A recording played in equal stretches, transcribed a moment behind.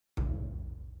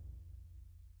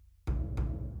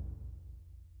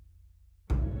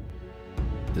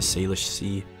the Salish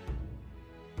Sea.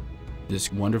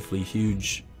 This wonderfully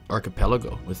huge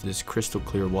archipelago with this crystal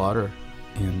clear water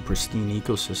and pristine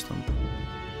ecosystem.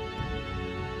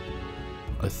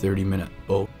 A 30-minute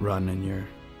boat run and you're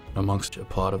amongst a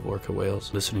pod of orca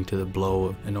whales, listening to the blow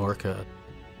of an orca,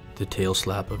 the tail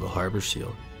slap of a harbor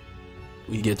seal.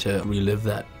 We get to relive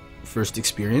that first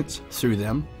experience through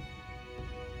them.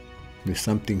 There's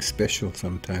something special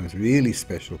sometimes, really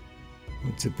special.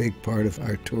 It's a big part of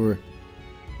our tour.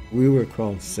 We were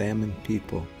called salmon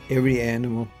people. Every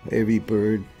animal, every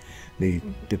bird, they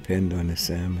depend on a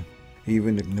salmon.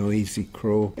 Even a noisy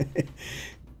crow.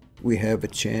 We have a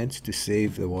chance to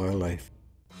save the wildlife.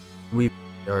 We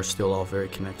are still all very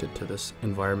connected to this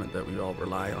environment that we all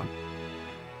rely on.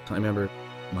 I remember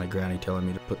my granny telling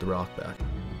me to put the rock back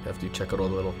after you check out all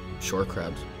the little shore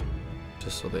crabs,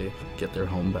 just so they get their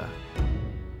home back.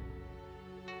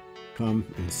 Come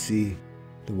and see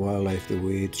the wildlife the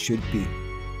way it should be.